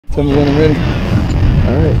Tell me when I'm ready.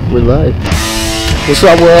 Alright, we're live. What's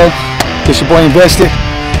up, world? It's your boy Invested,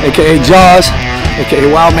 aka Jaws,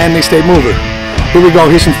 aka Wild Man Mixtape Mover. Here we go,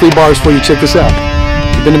 here's some free bars for you, check this out.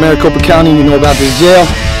 You've been to Maricopa County, you know about this jail.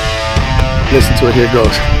 Listen to it, here it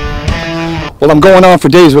goes. Well, I'm going on for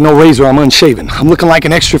days with no razor, I'm unshaven. I'm looking like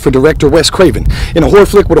an extra for director Wes Craven. In a whore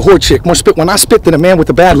flick with a whore chick, more spit when I spit than a man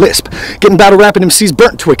with a bad lisp. Getting battle rapping MCs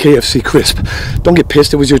burnt to a KFC crisp. Don't get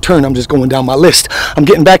pissed, it was your turn, I'm just going down my list. I'm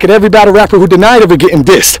getting back at every battle rapper who denied ever getting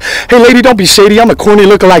dissed. Hey lady, don't be shady, I'm a corny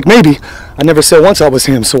lookalike maybe. I never said once I was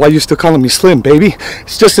him, so why you still calling me Slim, baby?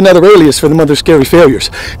 It's just another alias for them other scary failures.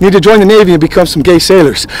 Need to join the Navy and become some gay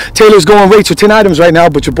sailors. Taylor's going rates for 10 items right now,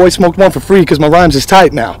 but your boy smoked one for free because my rhymes is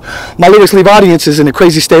tight now. My lyrics leave audiences in a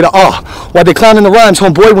crazy state of awe. Why they clowning the rhymes,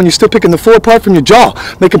 homeboy, when you're still picking the floor apart from your jaw?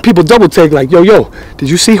 Making people double take like, yo, yo, did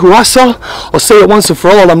you see who I saw? I'll say it once and for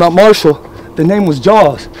all, I'm not Marshall. The name was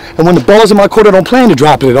Jaws, and when the ball's in my court, I don't plan to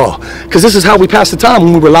drop it at all. Cause this is how we passed the time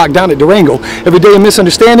when we were locked down at Durango. Every day a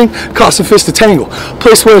misunderstanding, cost a fist to tangle.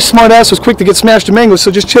 Place where a smart ass was quick to get smashed or mangled,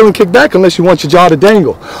 so just chill and kick back unless you want your jaw to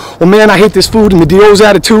dangle. Well man, I hate this food and the DO's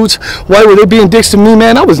attitudes. Why were they being dicks to me,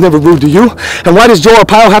 man? I was never rude to you. And why does Joe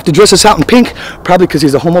Arpaio have to dress us out in pink? Probably cause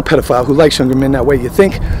he's a homo pedophile who likes younger men that way, you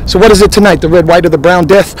think? So what is it tonight, the red, white, or the brown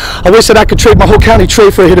death? I wish that I could trade my whole county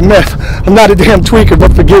trade for a hit of meth. I'm not a damn tweaker,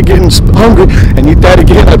 but forget getting hungry and eat that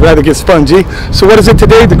again, I'd rather get spongy. So what is it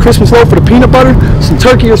today? The Christmas loaf for the peanut butter? Some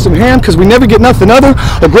turkey or some ham? Cause we never get nothing other.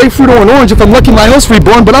 A grapefruit or an orange if I'm lucky my house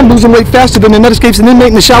reborn, but I'm losing weight faster than the nut escapes an inmate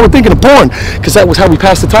in the shower thinking of porn. Cause that was how we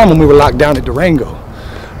passed the time when we were locked down at Durango.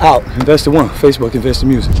 Out, Invested One, Facebook, Invested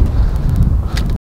Music.